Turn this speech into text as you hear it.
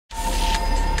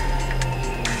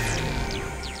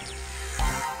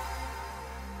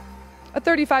A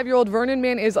 35-year-old Vernon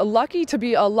man is lucky to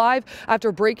be alive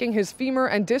after breaking his femur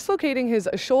and dislocating his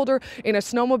shoulder in a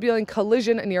snowmobiling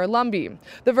collision near Lumby.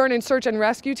 The Vernon search and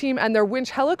rescue team and their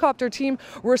winch helicopter team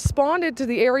responded to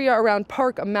the area around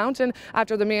Park Mountain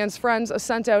after the man's friends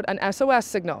sent out an SOS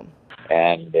signal.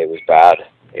 And it was bad.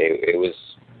 It was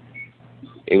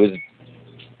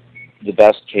the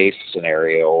best case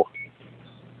scenario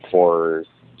for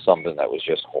something that was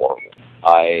just horrible.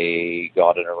 I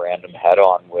got in a random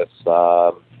head-on with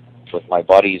my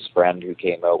buddy's friend who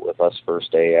came out with us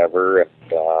first day ever,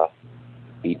 and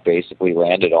he basically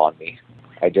landed on me.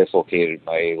 I dislocated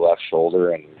my left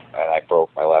shoulder and I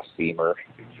broke my left femur.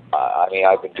 I mean,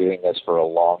 I've been doing this for a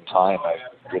long time.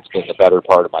 It's been the better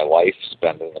part of my life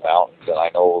spent in the mountains, and I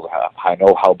know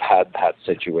how bad that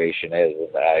situation is,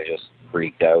 and I just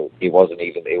freaked out. It wasn't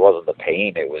the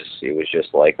pain. It was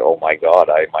just like, oh my God,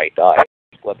 I might die.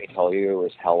 Let me tell you, it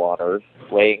was hell on earth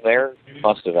laying there.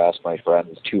 Must have asked my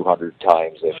friends 200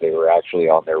 times if they were actually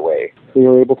on their way. They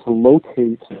were able to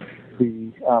locate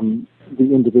the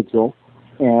individual,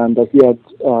 and he had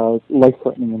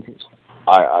life-threatening injuries.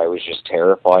 I was just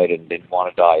terrified and didn't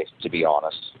want to die, to be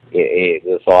honest.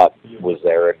 The thought was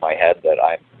there in my head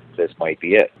that this might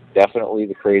be it. Definitely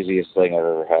the craziest thing I've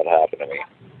ever had happen to me.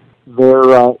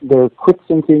 Their quick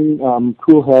thinking,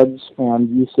 cool heads, and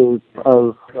use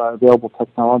of available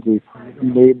technology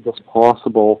made this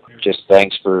possible. Just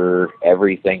thanks for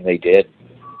everything they did.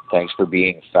 Thanks for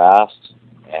being fast,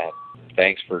 and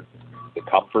thanks for the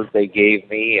comfort they gave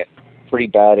me. Pretty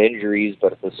bad injuries,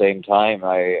 but at the same time,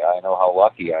 I know how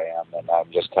lucky I am, and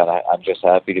I'm just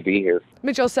happy to be here.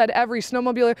 Mitchell said every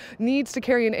snowmobiler needs to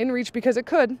carry an InReach because it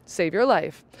could save your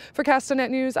life. For Castanet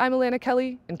News, I'm Alana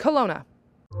Kelly in Kelowna.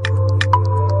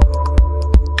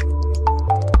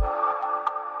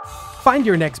 Find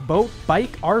your next boat,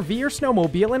 bike, RV, or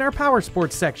snowmobile in our Power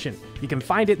Sports section. You can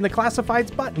find it in the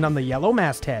Classifieds button on the yellow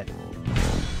masthead.